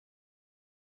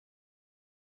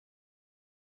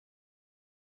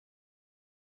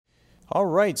All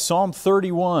right, Psalm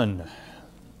 31.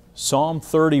 Psalm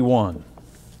 31.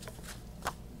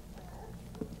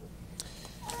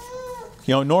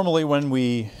 Normally when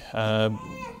we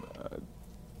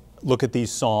look at these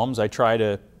Psalms, I try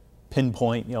to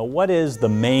pinpoint, what is the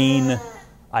main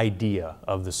idea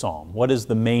of the Psalm? What is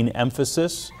the main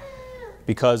emphasis?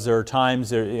 Because there are times,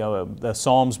 the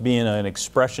Psalms being an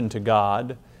expression to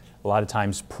God, a lot of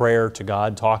times prayer to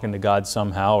God, talking to God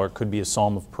somehow, or it could be a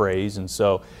psalm of praise. And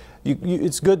so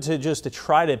it's good to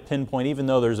try to pinpoint, even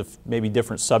though there's maybe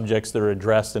different subjects that are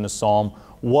addressed in a psalm,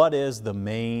 what is the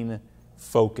main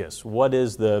focus? What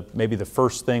is maybe the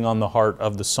first thing on the heart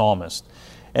of the psalmist?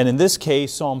 And in this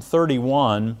case, Psalm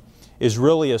 31 is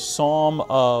really a psalm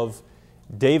of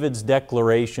David's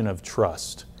declaration of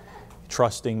trust,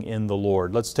 trusting in the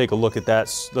Lord. Let's take a look at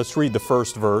that. Let's read the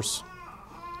first verse.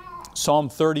 Psalm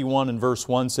 31 and verse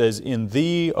 1 says, "In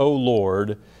Thee, O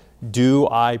Lord, do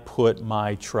I put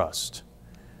my trust.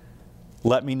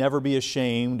 Let me never be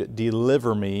ashamed.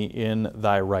 Deliver me in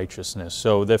Thy righteousness."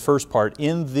 So the first part,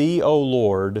 "In Thee, O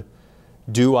Lord,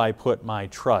 do I put my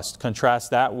trust." Contrast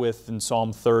that with in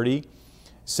Psalm 30,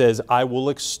 says, "I will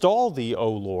extol Thee, O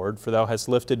Lord, for Thou hast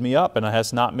lifted me up, and Thou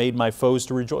hast not made my foes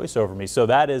to rejoice over me." So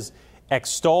that is,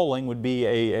 extolling would be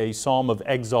a psalm of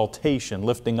exaltation,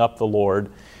 lifting up the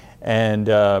Lord. And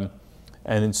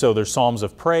so there's psalms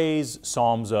of praise,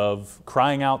 psalms of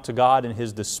crying out to God in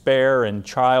His despair and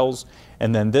trials.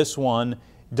 And then this one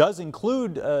does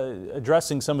include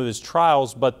addressing some of His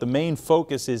trials, but the main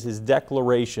focus is His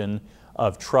declaration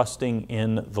of trusting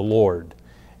in the Lord.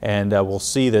 And we'll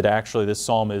see that actually this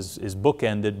psalm is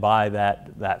bookended by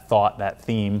that thought, that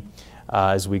theme,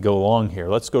 as we go along here.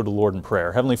 Let's go to the Lord in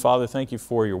prayer. Heavenly Father, thank You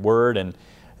for Your Word and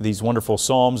these wonderful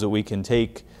psalms that we can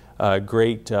take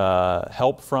great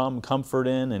help from, comfort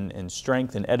in, and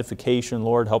strength and edification.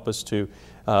 Lord, help us to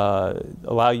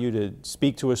allow You to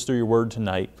speak to us through Your Word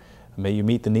tonight. May You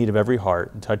meet the need of every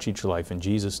heart and touch each life. In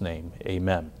Jesus' name,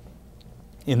 amen.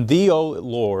 "In Thee, O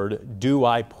Lord, do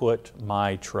I put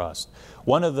my trust."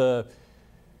 One of the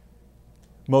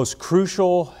most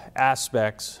crucial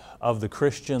aspects of the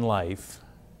Christian life,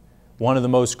 one of the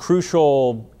most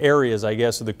crucial areas, I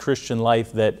guess, of the Christian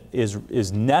life that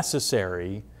is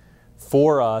necessary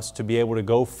for us to be able to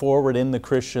go forward in the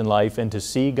Christian life and to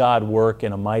see God work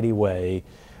in a mighty way,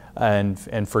 and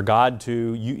for God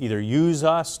to either use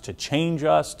us, to change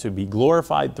us, to be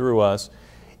glorified through us,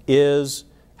 is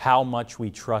how much we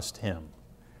trust Him.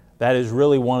 That is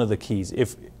really one of the keys.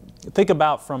 Think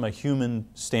about from a human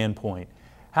standpoint,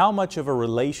 how much of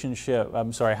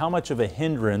a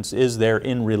hindrance is there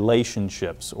in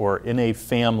relationships, or in a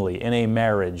family, in a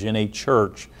marriage, in a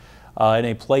church, in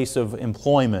a place of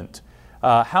employment?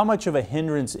 How much of a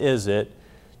hindrance is it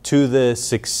to the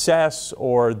success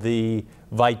or the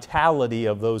vitality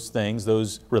of those things,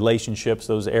 those relationships,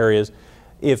 those areas,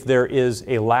 if there is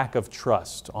a lack of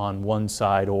trust on one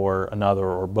side or another,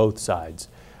 or both sides?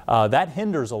 That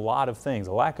hinders a lot of things.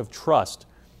 A lack of trust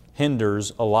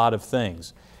hinders a lot of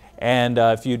things. And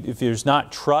if there's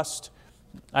not trust,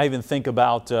 I even think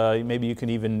about, maybe you can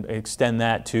even extend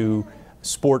that to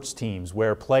sports teams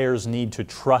where players need to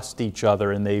trust each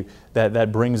other, and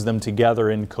that brings them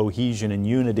together in cohesion and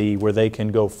unity, where they can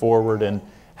go forward and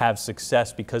have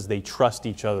success because they trust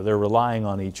each other. They're relying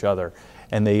on each other,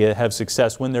 and they have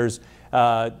success. When there's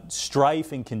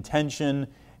strife and contention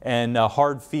and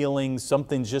hard feelings,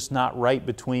 something's just not right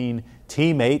between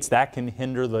teammates, that can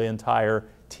hinder the entire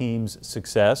team's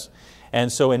success.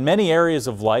 And so in many areas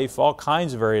of life, all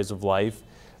kinds of areas of life,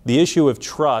 the issue of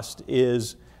trust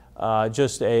is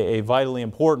just a vitally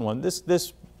important one.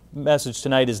 This message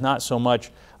tonight is not so much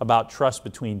about trust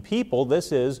between people.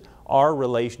 This is our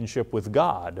relationship with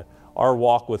God, our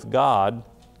walk with God,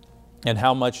 and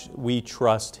how much we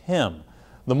trust Him.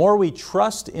 The more we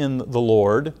trust in the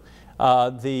Lord,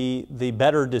 the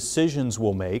better decisions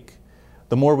we'll make.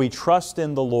 The more we trust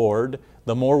in the Lord,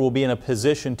 the more we'll be in a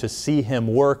position to see Him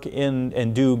work in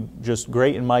and do just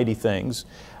great and mighty things.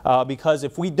 Because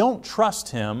if we don't trust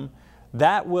Him,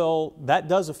 that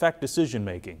does affect decision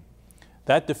making.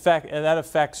 That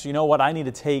affects, I need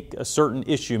to take a certain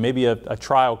issue. Maybe a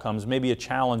trial comes, maybe a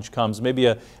challenge comes, maybe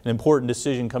an important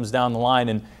decision comes down the line,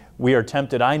 and we are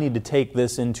tempted, I need to take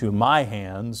this into my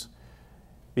hands,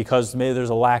 because maybe there's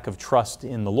a lack of trust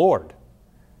in the Lord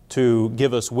to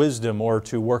give us wisdom or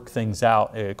to work things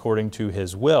out according to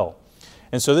His will.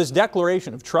 And so this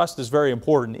declaration of trust is very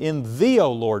important. "In Thee,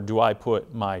 O Lord, do I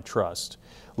put my trust.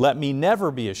 Let me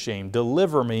never be ashamed.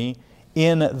 Deliver me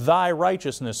in thy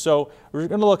righteousness. So we're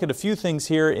going to look at a few things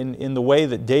here in the way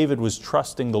that David was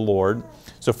trusting the Lord.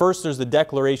 So first there's the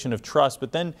declaration of trust,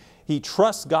 but then he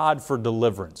trusts God for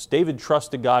deliverance. David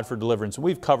trusted God for deliverance.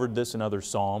 We've covered this in other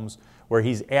Psalms where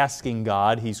he's asking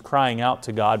God, he's crying out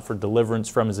to God for deliverance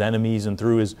from his enemies and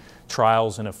through his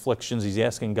trials and afflictions. He's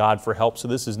asking God for help, so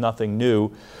this is nothing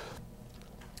new.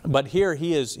 But here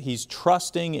he's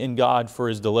trusting in God for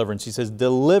his deliverance. He says,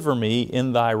 deliver me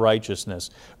in thy righteousness.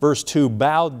 Verse 2,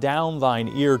 bow down thine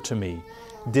ear to me.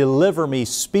 Deliver me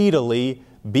speedily.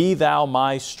 Be thou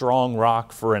my strong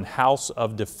rock for an house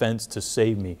of defense to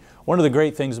save me. One of the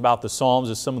great things about the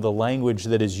Psalms is some of the language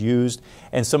that is used.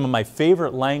 And some of my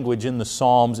favorite language in the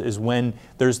Psalms is when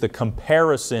there's the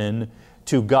comparison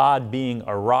to God being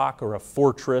a rock or a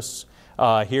fortress.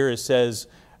 Here it says,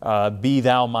 be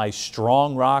thou my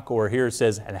strong rock, or here it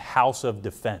says, a house of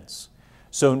defense.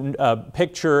 So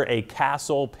picture a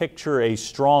castle, picture a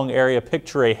strong area,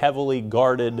 picture a heavily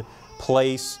guarded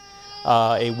place,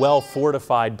 a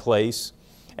well-fortified place.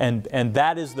 And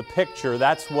that is the picture,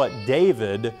 that's what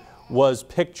David was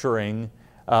picturing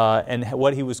and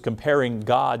what he was comparing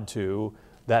God to,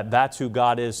 that's who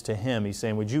God is to him. He's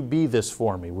saying, would you be this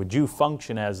for me? Would you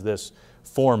function as this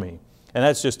for me? And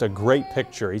that's just a great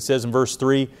picture. He says in verse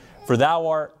 3, for thou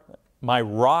art my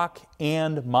rock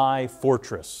and my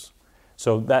fortress.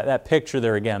 So that picture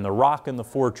there again, the rock and the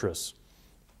fortress.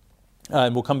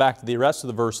 And we'll come back to the rest of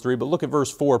the verse 3, but look at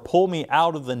verse 4. Pull me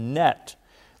out of the net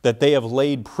that they have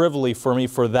laid privily for me,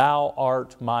 for thou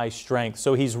art my strength.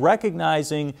 So he's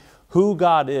recognizing who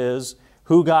God is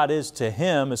to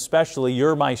him, especially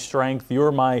you're my strength,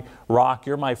 you're my rock,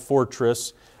 you're my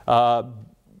fortress.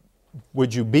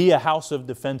 Would you be a house of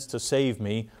defense to save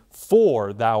me?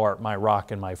 For thou art my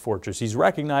rock and my fortress. He's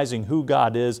recognizing who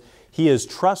God is. He is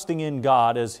trusting in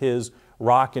God as his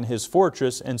rock and his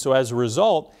fortress. And so as a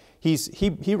result,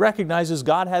 he recognizes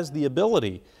God has the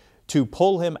ability to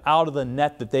pull him out of the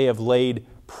net that they have laid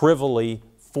privily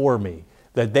for me.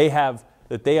 That they have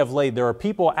laid. There are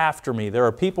people after me. There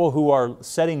are people who are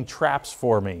setting traps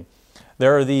for me.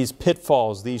 There are these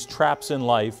pitfalls, these traps in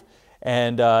life.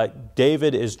 And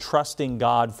David is trusting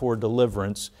God for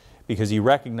deliverance because he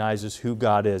recognizes who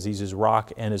God is. He's his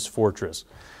rock and his fortress.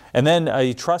 And then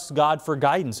he trusts God for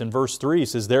guidance. In verse 3, he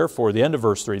says, therefore, the end of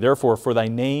verse 3, therefore, for thy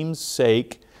name's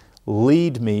sake,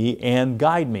 lead me and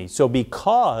guide me. So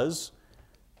because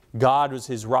God was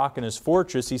his rock and his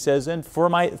fortress, he says, and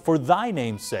for thy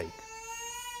name's sake.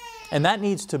 And that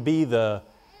needs to be the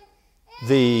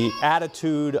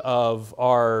attitude of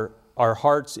our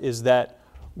hearts, is that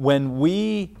when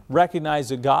we recognize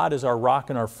that God is our rock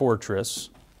and our fortress,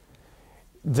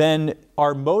 then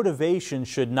our motivation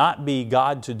should not be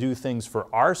God to do things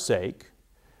for our sake,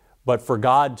 but for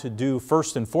God to do,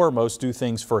 first and foremost, do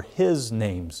things for his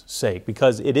name's sake,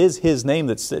 because it is his name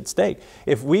that's at stake.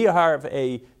 If we have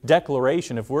a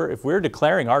declaration, if we're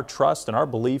declaring our trust and our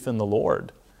belief in the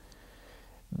Lord,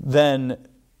 then,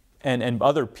 and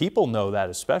other people know that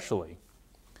especially,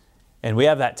 and we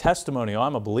have that testimony, oh,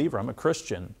 I'm a believer, I'm a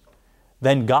Christian,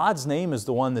 then God's name is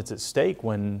the one that's at stake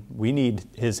when we need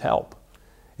his help.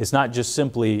 It's not just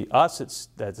simply us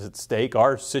that's at stake,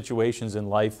 our situations in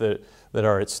life that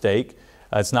are at stake.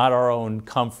 It's not our own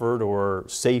comfort or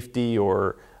safety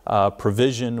or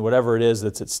provision, whatever it is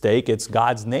that's at stake. It's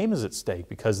God's name is at stake,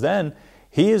 because then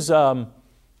he's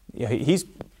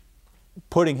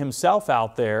putting himself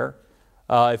out there.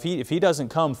 If he doesn't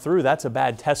come through, that's a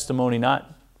bad testimony,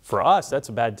 not for us, that's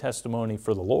a bad testimony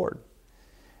for the Lord.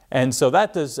 And so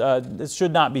that it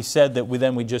should not be said that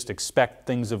we just expect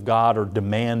things of God or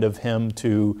demand of him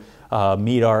to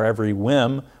meet our every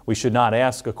whim. We should not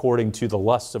ask according to the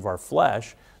lusts of our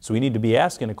flesh. So we need to be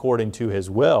asking according to his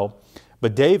will.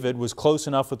 But David was close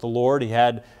enough with the Lord. He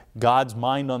had God's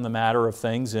mind on the matter of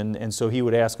things, and so he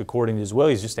would ask according to his will.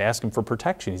 He's just asking for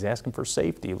protection. He's asking for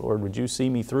safety. Lord, would you see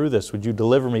me through this? Would you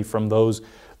deliver me from those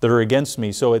that are against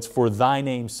me? So it's for thy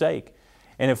name's sake.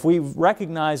 And if we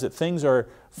recognize that things are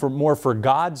more for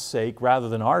God's sake rather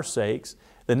than our sakes,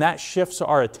 then that shifts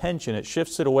our attention. It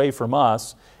shifts it away from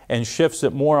us and shifts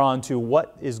it more onto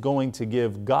what is going to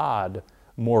give God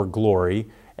more glory.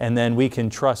 And then we can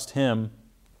trust him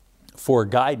for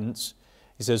guidance.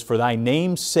 He says, for thy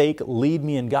name's sake, lead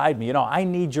me and guide me. I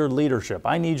need your leadership.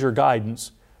 I need your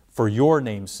guidance for your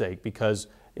name's sake, because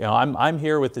I'm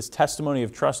here with this testimony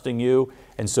of trusting you.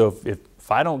 And so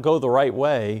if I don't go the right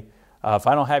way, if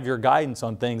I don't have your guidance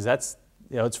on things,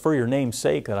 it's for your name's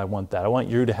sake that I want that. I want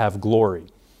you to have glory.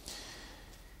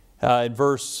 In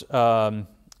verse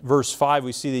 5,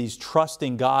 we see that he's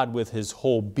trusting God with his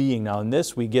whole being. Now in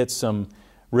this we get some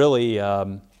really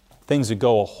things that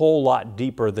go a whole lot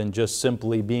deeper than just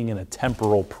simply being in a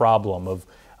temporal problem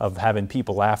of having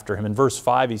people after him. In verse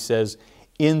 5 he says,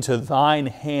 into thine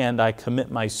hand I commit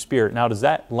my spirit. Now does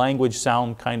that language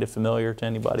sound kind of familiar to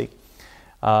anybody?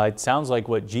 It sounds like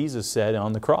what Jesus said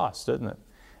on the cross, doesn't it?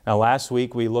 Now last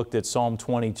week we looked at Psalm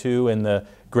 22 and the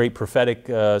great prophetic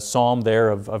psalm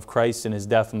there of Christ and His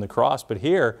death on the cross. But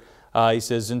here he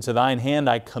says, into thine hand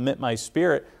I commit my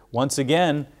spirit. Once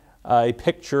again, a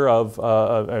picture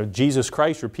of Jesus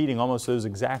Christ repeating almost those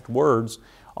exact words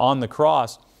on the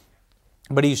cross.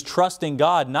 But he's trusting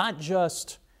God not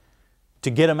just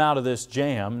to get him out of this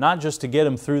jam, not just to get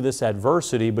him through this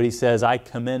adversity, but he says, I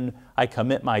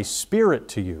commit my spirit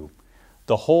to you.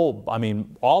 The whole,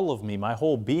 all of me, my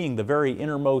whole being, the very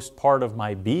innermost part of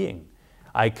my being,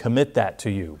 I commit that to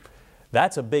you.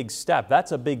 That's a big step.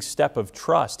 That's a big step of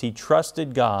trust. He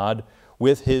trusted God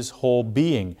with his whole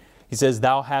being. He says,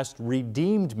 thou hast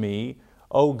redeemed me,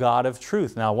 O God of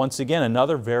truth. Now, once again,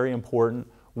 another very important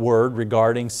word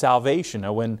regarding salvation.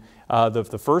 Now, when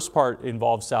the first part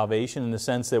involves salvation in the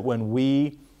sense that when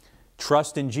we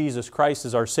trust in Jesus Christ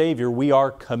as our Savior, we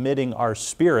are committing our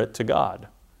spirit to God.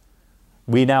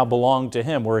 We now belong to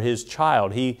Him. We're His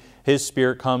child. His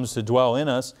Spirit comes to dwell in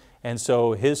us, and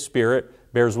so His Spirit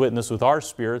bears witness with our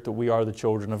spirit that we are the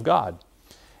children of God.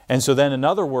 And so then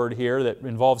another word here that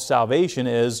involves salvation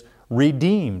is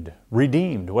redeemed.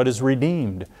 Redeemed. What is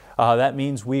redeemed? That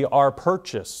means we are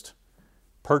purchased.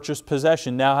 Purchased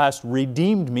possession. Thou hast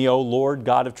redeemed me, O Lord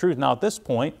God of truth. Now at this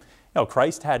point,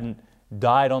 Christ hadn't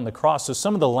died on the cross. So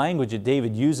some of the language that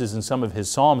David uses in some of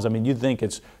his Psalms, you'd think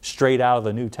it's straight out of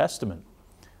the New Testament.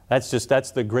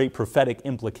 That's the great prophetic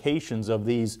implications of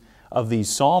these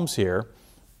Psalms here.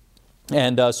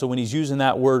 And so when he's using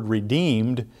that word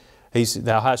redeemed,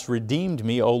 thou hast redeemed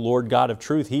me, O Lord God of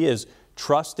truth. He is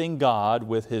trusting God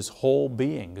with his whole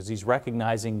being because he's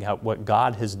recognizing what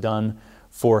God has done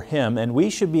for him. And we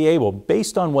should be able,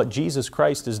 based on what Jesus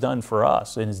Christ has done for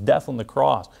us in his death on the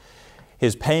cross,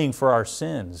 his paying for our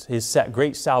sins, his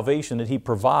great salvation that he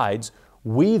provides,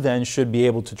 we then should be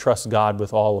able to trust God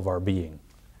with all of our being.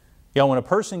 When a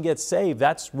person gets saved,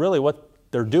 that's really what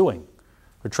they're doing.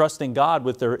 They're trusting God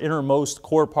with their innermost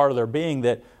core part of their being,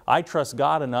 that I trust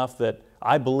God enough that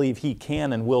I believe He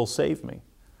can and will save me.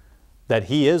 That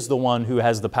He is the one who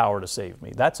has the power to save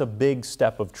me. That's a big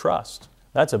step of trust.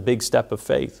 That's a big step of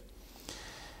faith.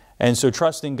 And so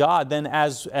trusting God, then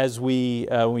as we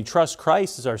trust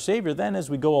Christ as our Savior, then as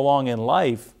we go along in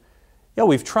life,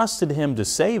 we've trusted Him to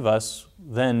save us,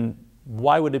 then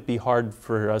why would it be hard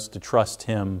for us to trust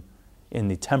Him in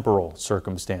the temporal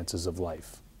circumstances of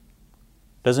life?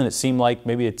 Doesn't it seem like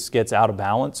maybe it gets out of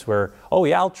balance where, oh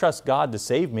yeah, I'll trust God to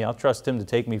save me. I'll trust Him to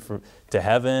take me to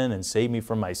heaven and save me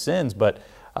from my sins. But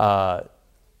at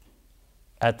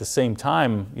the same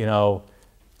time,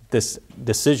 this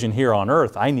decision here on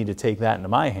earth, I need to take that into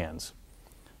my hands.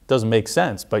 Doesn't make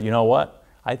sense. But you know what?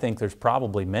 I think there's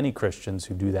probably many Christians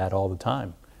who do that all the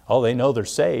time. Oh, they know they're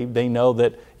saved. They know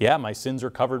that, yeah, my sins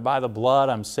are covered by the blood.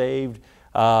 I'm saved.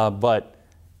 But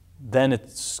then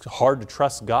it's hard to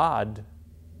trust God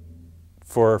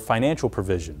for financial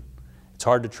provision. It's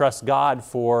hard to trust God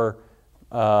for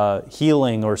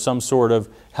healing or some sort of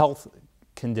health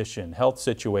condition, health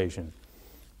situation.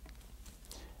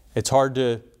 It's hard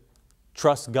to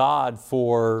trust God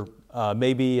for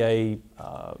maybe a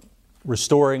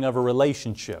restoring of a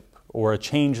relationship or a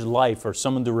changed life or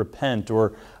someone to repent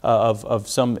or of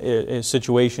some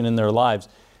situation in their lives.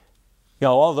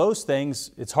 All those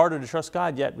things, it's harder to trust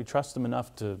God, yet we trust Him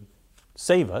enough to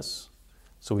save us.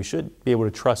 So we should be able to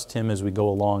trust Him as we go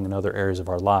along in other areas of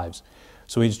our lives.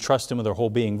 So we just trust Him with our whole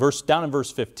being. Down in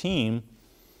verse 15,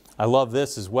 I love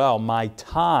this as well. My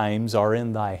times are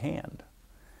in thy hand.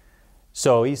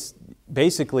 So he's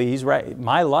right.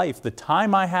 My life, the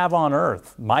time I have on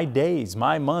earth, my days,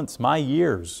 my months, my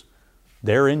years,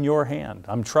 they're in your hand.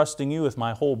 I'm trusting you with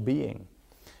my whole being.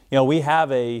 We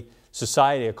have a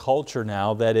society, a culture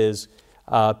now that is,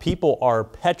 people are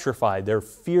petrified. They're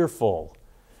fearful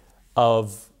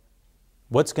of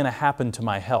what's going to happen to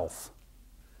my health.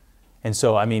 And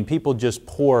so, people just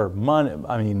pour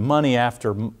money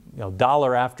after,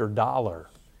 dollar after dollar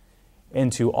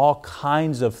into all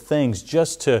kinds of things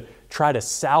just to try to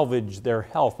salvage their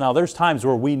health. Now, there's times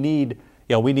where we need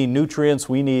nutrients,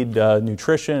 we need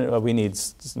nutrition, we need,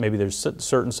 maybe there's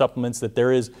certain supplements that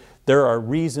there are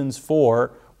reasons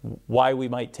for why we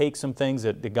might take some things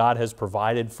that God has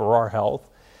provided for our health.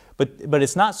 But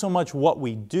it's not so much what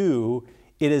we do,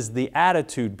 it is the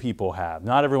attitude people have.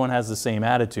 Not everyone has the same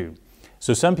attitude.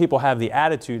 So some people have the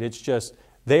attitude, it's just,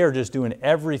 they are just doing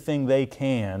everything they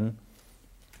can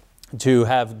to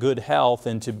have good health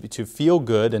and to feel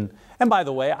good. And by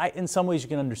the way, in some ways you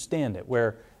can understand it,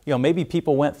 where maybe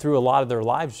people went through a lot of their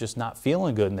lives just not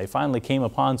feeling good, and they finally came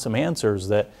upon some answers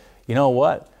that, you know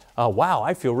what, wow,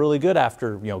 I feel really good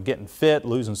after getting fit,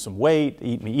 losing some weight,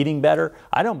 eating better.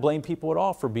 I don't blame people at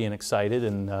all for being excited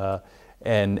and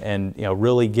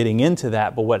really getting into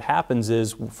that. But what happens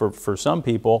is for some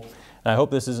people, and I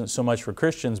hope this isn't so much for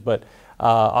Christians, but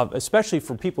especially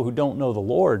for people who don't know the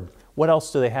Lord, what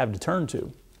else do they have to turn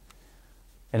to?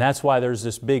 And that's why there is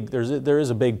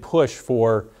a big push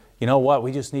for,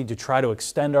 we just need to try to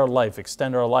extend our life.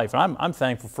 And I'm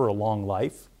thankful for a long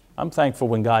life. I'm thankful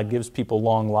when God gives people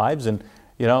long lives, and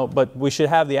but we should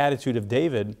have the attitude of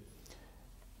David.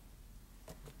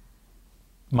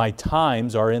 My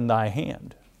times are in thy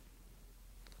hand.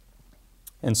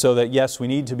 And so that, yes, we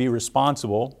need to be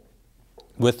responsible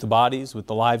with the bodies, with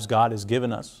the lives God has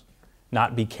given us.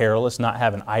 Not be careless, not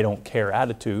have an I don't care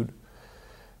attitude.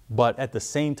 But at the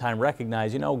same time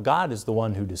recognize, God is the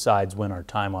one who decides when our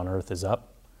time on earth is up.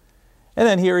 And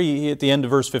then here at the end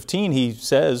of verse 15, he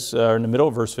says, or in the middle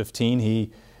of verse 15,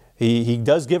 he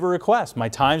does give a request. My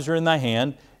times are in thy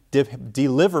hand.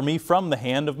 Deliver me from the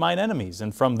hand of mine enemies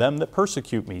and from them that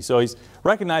persecute me. So he's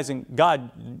recognizing,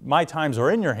 God, my times are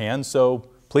in your hands, so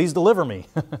please deliver me.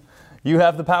 You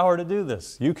have the power to do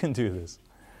this. You can do this.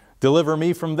 Deliver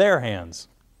me from their hands.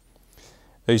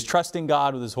 So he's trusting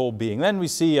God with his whole being. Then we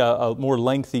see a more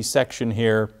lengthy section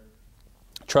here,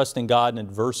 trusting God in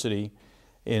adversity.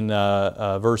 In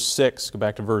verse 6, go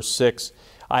back to verse 6.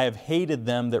 I have hated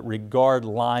them that regard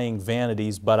lying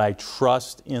vanities, but I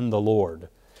trust in the Lord.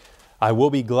 I will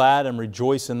be glad and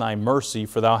rejoice in thy mercy,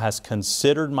 for thou hast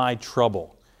considered my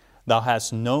trouble. Thou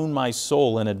hast known my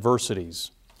soul in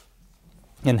adversities,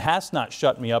 and hast not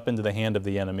shut me up into the hand of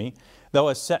the enemy. Thou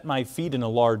hast set my feet in a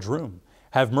large room.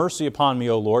 Have mercy upon me,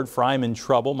 O Lord, for I am in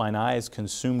trouble. Mine eye is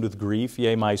consumed with grief,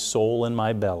 yea, my soul in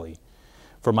my belly.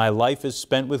 For my life is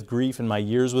spent with grief, and my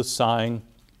years with sighing.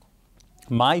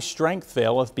 My strength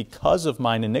faileth because of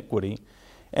mine iniquity,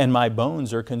 and my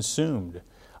bones are consumed.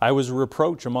 I was a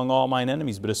reproach among all mine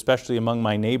enemies, but especially among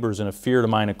my neighbors, and a fear to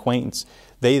mine acquaintance.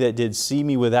 They that did see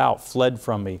me without fled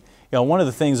from me. One of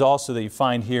the things also that you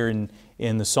find here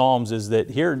in the Psalms is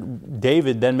that here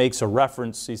David then makes a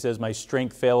reference. He says, my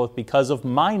strength faileth because of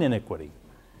mine iniquity.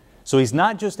 So he's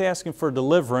not just asking for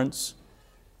deliverance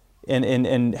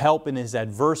and help in his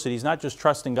adversity. He's not just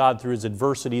trusting God through his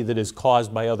adversity that is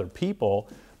caused by other people,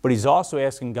 but he's also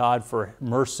asking God for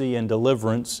mercy and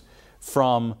deliverance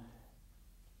from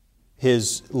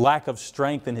his lack of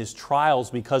strength and his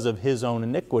trials because of his own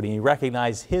iniquity. He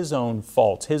recognized his own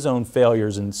faults, his own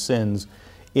failures and sins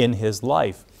in his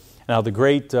life. Now the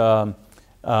great psalm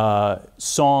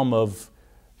of,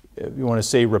 if you want to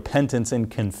say, repentance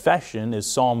and confession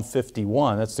is Psalm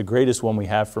 51. That's the greatest one we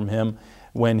have from him,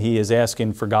 when he is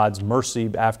asking for God's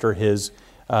mercy after his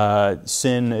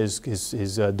sin,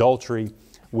 his adultery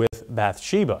with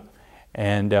Bathsheba.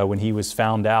 And when he was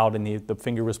found out and the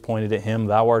finger was pointed at him,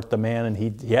 thou art the man, and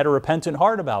he had a repentant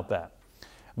heart about that.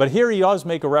 But here he does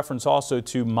make a reference also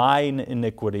to mine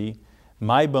iniquity,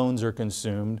 my bones are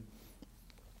consumed.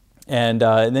 And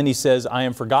then he says, I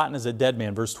am forgotten as a dead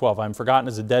man. Verse 12, I am forgotten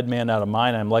as a dead man out of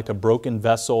mine. I am like a broken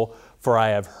vessel, for I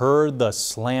have heard the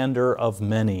slander of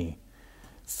many.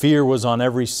 Fear was on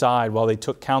every side. While they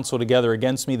took counsel together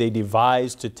against me, they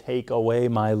devised to take away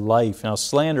my life. Now,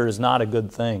 slander is not a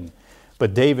good thing.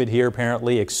 But David here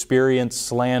apparently experienced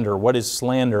slander. What is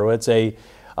slander?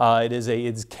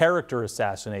 It's character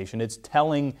assassination.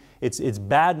 It's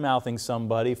bad-mouthing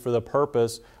somebody for the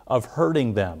purpose of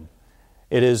hurting them.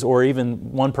 It is, or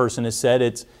even one person has said,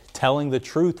 it's telling the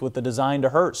truth with the design to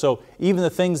hurt. So even the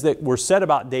things that were said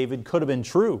about David could have been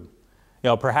true.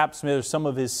 Perhaps there's some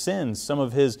of his sins, some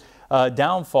of his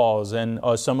downfalls, and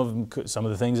some of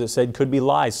the things that said could be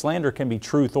lies. Slander can be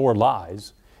truth or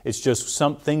lies. It's just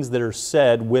some things that are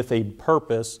said with a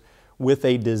purpose, with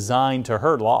a design to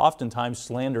hurt. Oftentimes,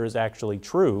 slander is actually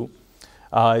true.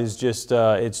 It's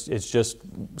just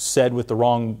said with the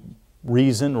wrong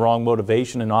reason, wrong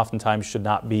motivation, and oftentimes should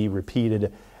not be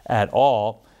repeated at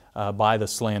all by the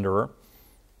slanderer.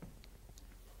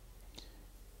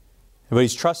 But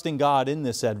he's trusting God in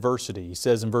this adversity. He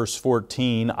says in verse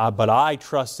 14, but I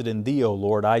trusted in thee, O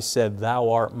Lord. I said, thou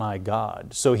art my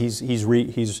God. So he's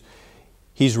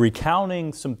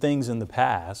recounting some things in the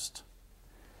past.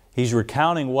 He's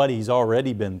recounting what he's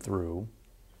already been through.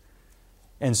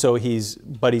 And so he's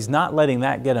not letting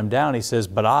that get him down. He says,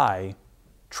 but I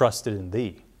trusted in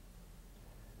thee,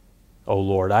 O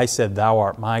Lord. I said, thou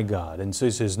art my God. And so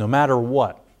he says, no matter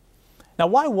what. Now,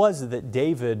 why was it that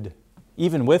David,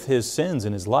 even with his sins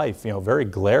in his life, very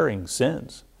glaring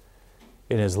sins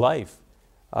in his life,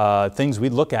 things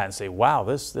we'd look at and say, wow,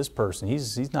 this person,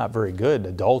 he's not very good.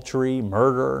 Adultery,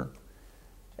 murder.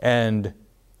 And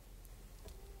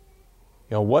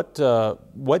what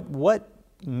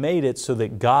made it so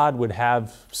that God would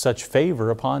have such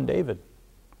favor upon David?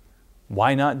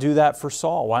 Why not do that for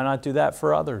Saul? Why not do that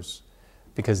for others?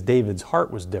 Because David's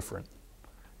heart was different.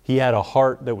 He had a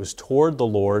heart that was toward the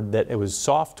Lord, that it was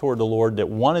soft toward the Lord, that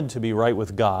wanted to be right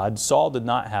with God. Saul did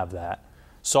not have that.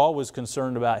 Saul was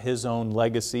concerned about his own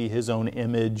legacy, his own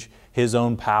image, his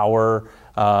own power,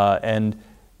 and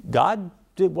God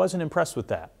wasn't impressed with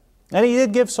that. And he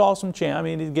did give Saul some chance.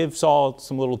 He did give Saul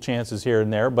some little chances here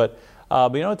and there, but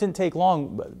it didn't take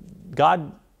long.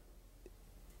 God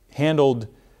handled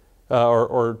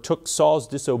or took Saul's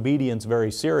disobedience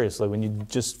very seriously when you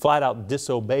just flat out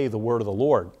disobey the word of the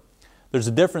Lord. There's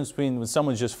a difference between when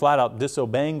someone's just flat out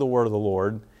disobeying the word of the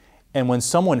Lord and when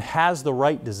someone has the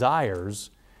right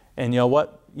desires, and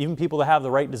even people that have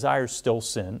the right desires still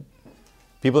sin.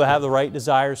 People that have the right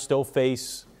desires still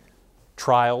face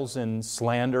trials and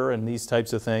slander and these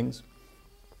types of things.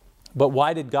 But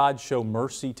why did God show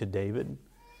mercy to David?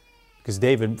 Because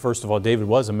first of all, David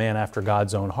was a man after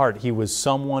God's own heart. He was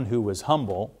someone who was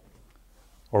humble,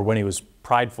 or when he was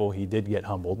prideful, he did get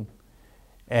humbled.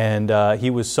 And he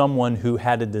was someone who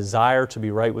had a desire to be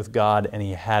right with God, and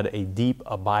he had a deep,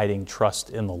 abiding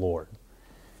trust in the Lord.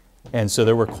 And so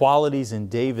there were qualities in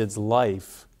David's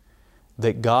life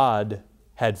that God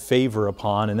had favor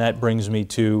upon, and that brings me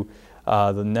to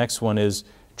the next one is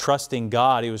trusting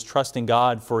God. He was trusting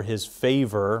God for His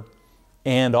favor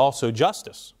and also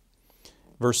justice.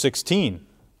 Verse 16,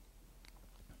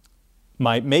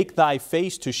 make thy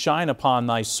face to shine upon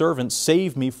thy servant,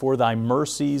 save me for thy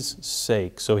mercy's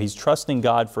sake. So he's trusting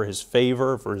God for His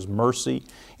favor, for His mercy.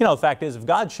 The fact is, if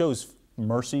God shows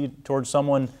mercy towards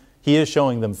someone, He is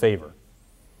showing them favor.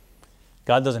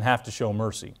 God doesn't have to show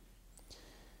mercy.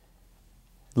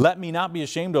 Let me not be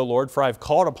ashamed, O Lord, for I have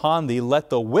called upon Thee. Let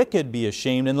the wicked be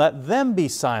ashamed, and let them be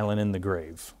silent in the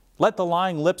grave. Let the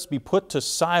lying lips be put to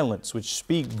silence, which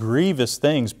speak grievous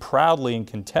things proudly and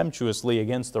contemptuously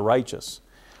against the righteous.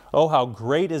 Oh, how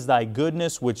great is Thy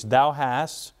goodness, which Thou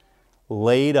hast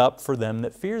laid up for them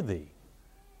that fear Thee.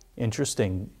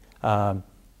 Interesting. You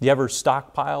ever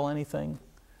stockpile anything?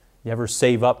 You ever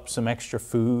save up some extra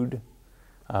food?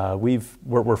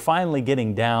 We're finally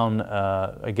getting down,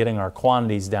 getting our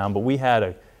quantities down, but we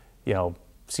had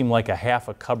seemed like a half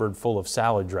a cupboard full of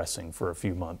salad dressing for a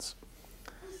few months.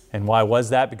 And why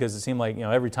was that? Because it seemed like,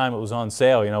 every time it was on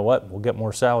sale, we'll get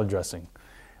more salad dressing.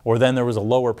 Or then there was a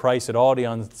lower price at Aldi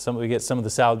on we get some of the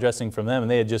salad dressing from them, and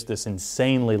they had just this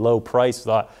insanely low price.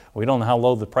 Thought, we don't know how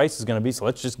low the price is going to be, so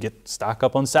let's just stock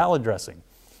up on salad dressing.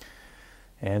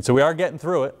 And so we are getting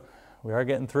through it. We are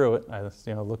getting through it. I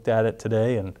looked at it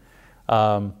today, and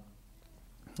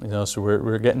so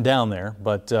we're getting down there.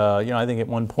 But I think at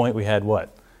one point we had 4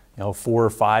 or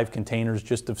 5 containers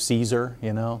just of Caesar,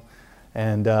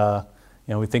 and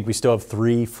we think we still have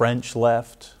 3 French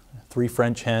left, 3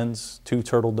 French hens, 2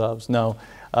 turtle doves. No,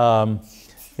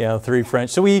 3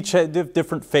 French. So we each had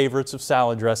different favorites of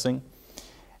salad dressing,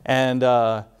 and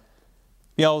that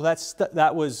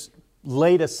was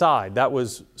laid aside. That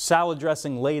was salad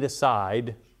dressing laid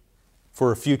aside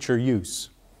for a future use.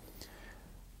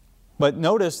 But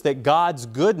notice that God's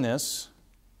goodness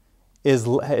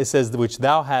it says, which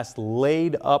Thou hast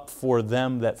laid up for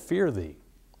them that fear Thee.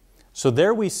 So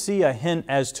there we see a hint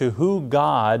as to who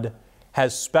God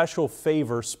has special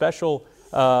favor, special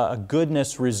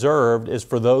goodness reserved is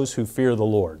for those who fear the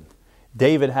Lord.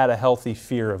 David had a healthy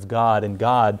fear of God, and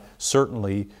God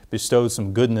certainly bestowed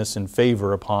some goodness and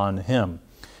favor upon him.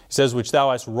 It says, which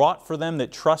Thou hast wrought for them that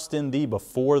trust in Thee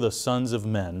before the sons of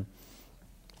men.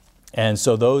 And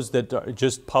so those that are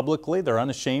just publicly, they're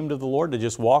unashamed of the Lord, to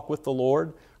just walk with the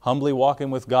Lord, humbly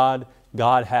walking with God,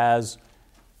 God has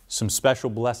some special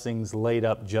blessings laid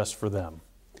up just for them.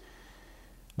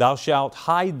 Thou shalt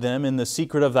hide them in the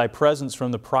secret of Thy presence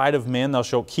from the pride of men. Thou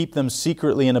shalt keep them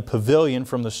secretly in a pavilion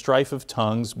from the strife of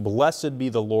tongues. Blessed be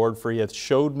the Lord, for He hath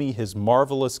showed me His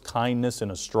marvelous kindness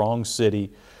in a strong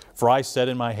city. For I said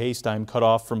in my haste, I am cut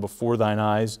off from before Thine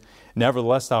eyes.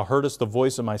 Nevertheless, Thou heardest the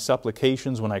voice of my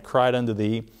supplications when I cried unto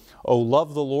Thee. O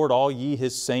love the Lord, all ye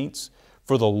His saints.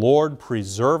 For the Lord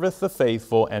preserveth the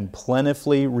faithful and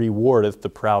plentifully rewardeth the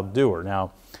proud doer.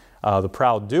 Now, the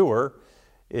proud doer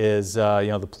is,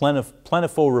 the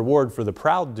plentiful reward for the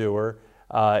proud doer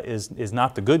is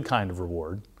not the good kind of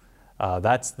reward.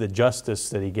 That's the justice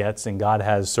that he gets, and God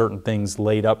has certain things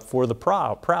laid up for the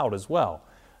proud as well,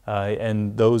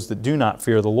 and those that do not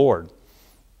fear the Lord.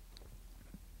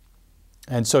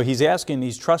 And so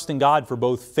he's trusting God for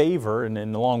both favor and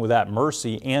along with that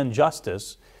mercy and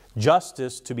justice.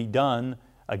 Justice to be done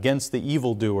against the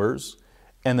evildoers,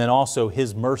 and then also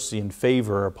His mercy and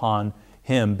favor upon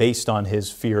him based on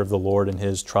his fear of the Lord and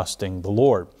his trusting the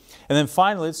Lord. And then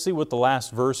finally, let's see what the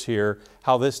last verse here,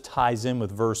 how this ties in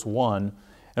with verse 1.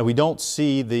 And we don't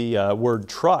see the word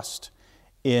trust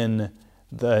in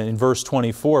verse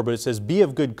 24, but it says, "Be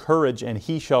of good courage, and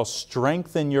He shall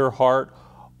strengthen your heart,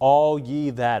 all ye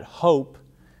that hope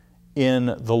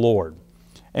in the Lord."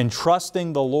 And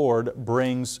trusting the Lord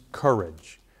brings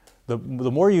courage. The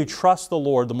more you trust the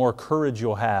Lord, the more courage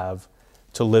you'll have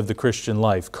to live the Christian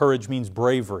life. Courage means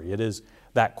bravery. It is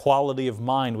that quality of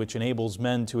mind which enables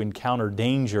men to encounter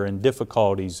danger and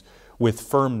difficulties with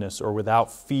firmness or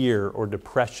without fear or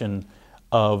depression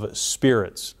of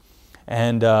spirits.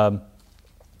 And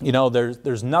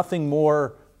there's nothing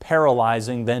more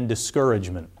paralyzing than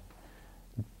discouragement.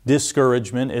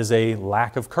 Discouragement is a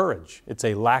lack of courage. It's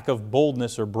a lack of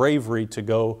boldness or bravery to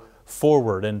go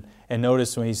forward. And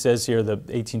notice when he says here, the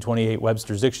 1828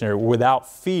 Webster's Dictionary, without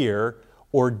fear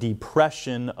or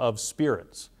depression of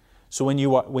spirits. So when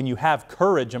you have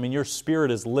courage, your spirit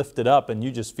is lifted up and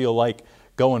you just feel like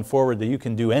going forward that you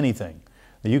can do anything,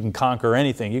 that you can conquer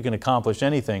anything, you can accomplish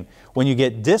anything. When you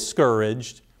get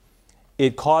discouraged,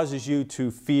 it causes you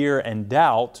to fear and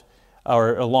doubt,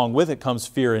 or along with it comes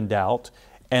fear and doubt,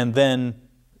 and then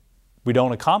we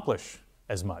don't accomplish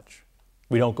as much.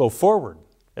 We don't go forward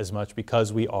as much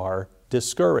because we are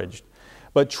discouraged.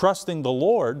 But trusting the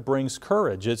Lord brings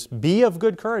courage. It's be of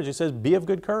good courage. It says be of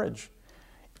good courage,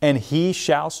 and He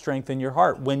shall strengthen your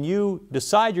heart. When you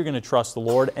decide you're going to trust the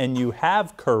Lord and you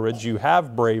have courage, you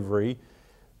have bravery,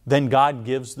 then God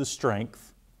gives the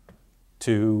strength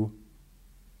to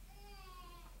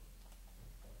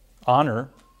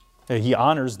honor. He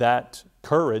honors that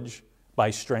courage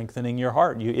by strengthening your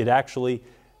heart.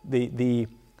 The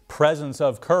presence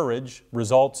of courage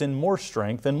results in more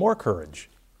strength and more courage.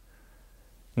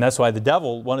 And that's why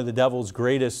one of the devil's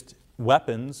greatest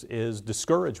weapons is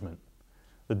discouragement.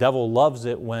 The devil loves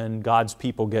it when God's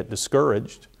people get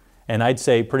discouraged. And I'd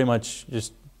say pretty much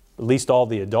just at least all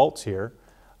the adults here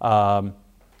have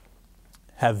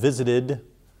visited,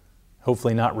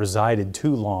 hopefully not resided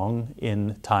too long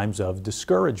in times of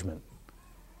discouragement.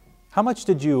 How much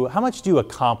do you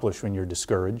accomplish when you're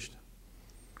discouraged?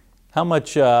 How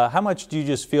much do you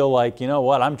just feel like, you know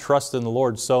what, I'm trusting the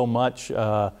Lord so much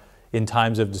in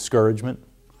times of discouragement?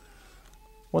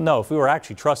 Well, no, if we were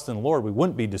actually trusting the Lord, we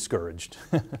wouldn't be discouraged.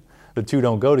 The two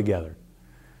don't go together.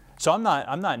 So I'm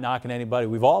not knocking anybody.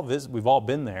 We've all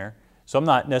been there. So I'm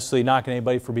not necessarily knocking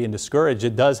anybody for being discouraged.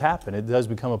 It does happen. It does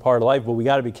become a part of life, but we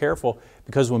got to be careful,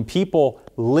 because when people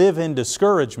live in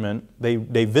discouragement, they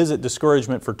visit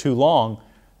discouragement for too long,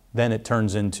 then it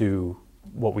turns into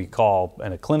what we call,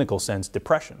 in a clinical sense,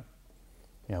 depression.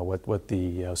 What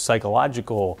the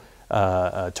psychological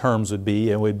terms would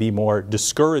be, it would be more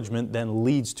discouragement then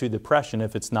leads to depression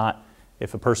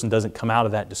if a person doesn't come out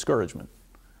of that discouragement.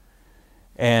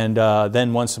 And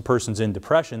then once a person's in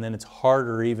depression, then it's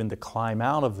harder even to climb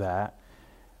out of that,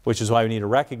 which is why we need to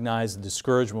recognize the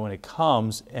discouragement when it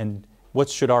comes. And what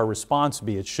should our response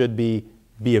be? It should be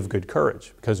of good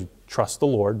courage, because trust the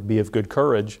Lord, be of good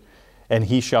courage, and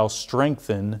He shall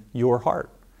strengthen your heart.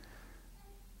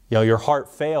 Your heart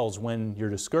fails when you're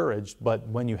discouraged, but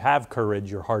when you have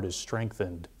courage, your heart is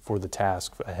strengthened for the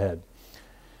task ahead.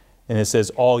 And it says,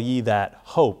 all ye that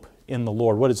hope in the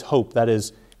Lord. What is hope? That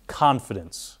is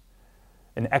confidence,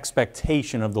 an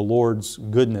expectation of the Lord's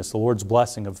goodness, the Lord's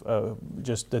blessing, of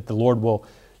just that the Lord will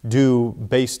do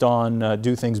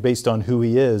things based on who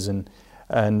He is. And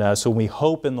so when we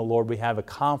hope in the Lord, we have a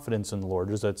confidence in the Lord.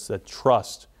 There's that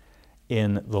trust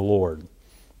in the Lord.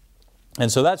 And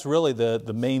so that's really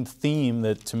the main theme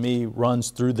that to me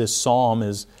runs through this psalm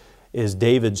is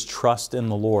David's trust in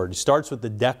the Lord. He starts with the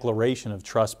declaration of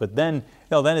trust, but then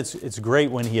it's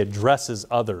great when he addresses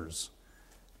others.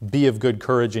 Be of good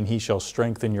courage, and He shall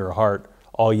strengthen your heart,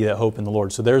 all ye that hope in the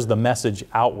Lord. So there's the message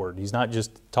outward. He's not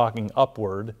just talking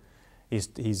upward,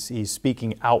 he's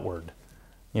speaking outward.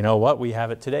 You know what? We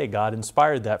have it today. God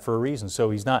inspired that for a reason.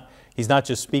 So He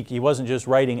wasn't just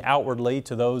writing outwardly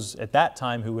to those at that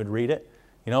time who would read it.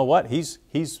 You know what? He's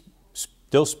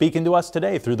still speaking to us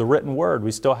today through the written word.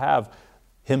 We still have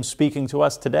Him speaking to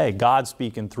us today. God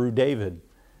speaking through David.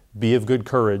 Be of good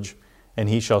courage, and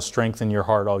He shall strengthen your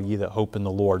heart, all ye that hope in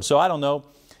the Lord. So I don't know.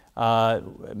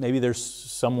 Maybe there's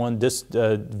someone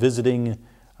visiting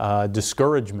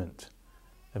discouragement.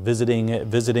 Visiting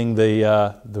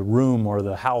the room or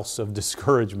the house of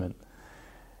discouragement.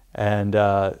 And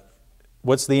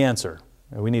what's the answer?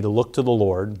 We need to look to the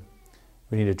Lord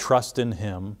We need to trust in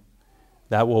Him.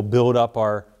 That will build up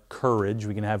our courage.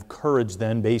 We can have courage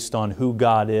then based on who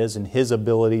God is and His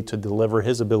ability to deliver,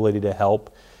 His ability to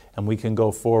help. And we can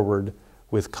go forward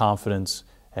with confidence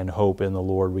and hope in the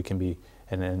Lord. We can be,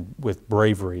 and with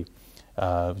bravery,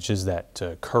 which is that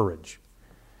courage.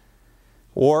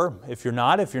 Or if you're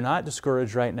not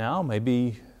discouraged right now,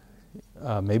 maybe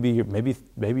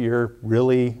you're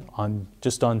really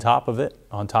just on top of it,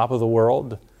 on top of the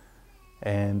world.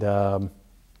 And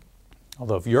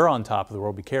although if you're on top of the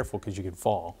world, be careful because you could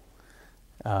fall.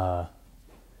 But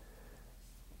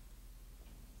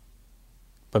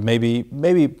maybe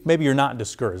you're not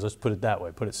discouraged. Let's put it that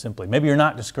way. Put it simply. Maybe you're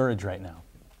not discouraged right now.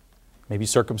 Maybe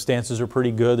circumstances are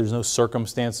pretty good. There's no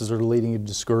circumstances that are leading you to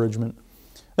discouragement.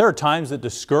 There are times that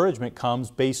discouragement comes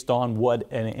based on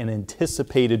what an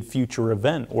anticipated future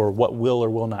event or what will or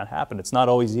will not happen. It's not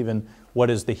always even what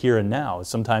is the here and now.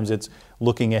 Sometimes it's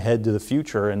looking ahead to the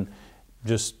future and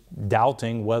just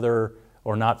doubting whether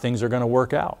or not things are going to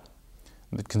work out.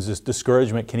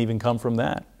 Discouragement can even come from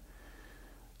that.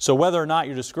 So whether or not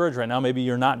you're discouraged right now, maybe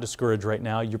you're not discouraged right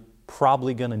now, you're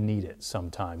probably going to need it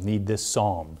sometime, need this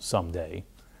psalm someday.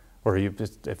 Or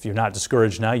if you're not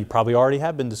discouraged now, you probably already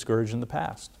have been discouraged in the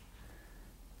past.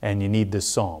 And you need this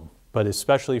psalm. But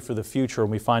especially for the future,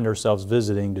 when we find ourselves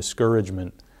visiting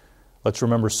discouragement, let's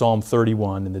remember Psalm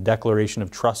 31 and the declaration of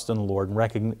trust in the Lord and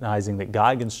recognizing that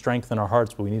God can strengthen our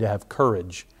hearts, but we need to have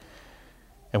courage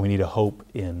and we need to hope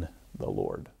in the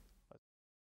Lord.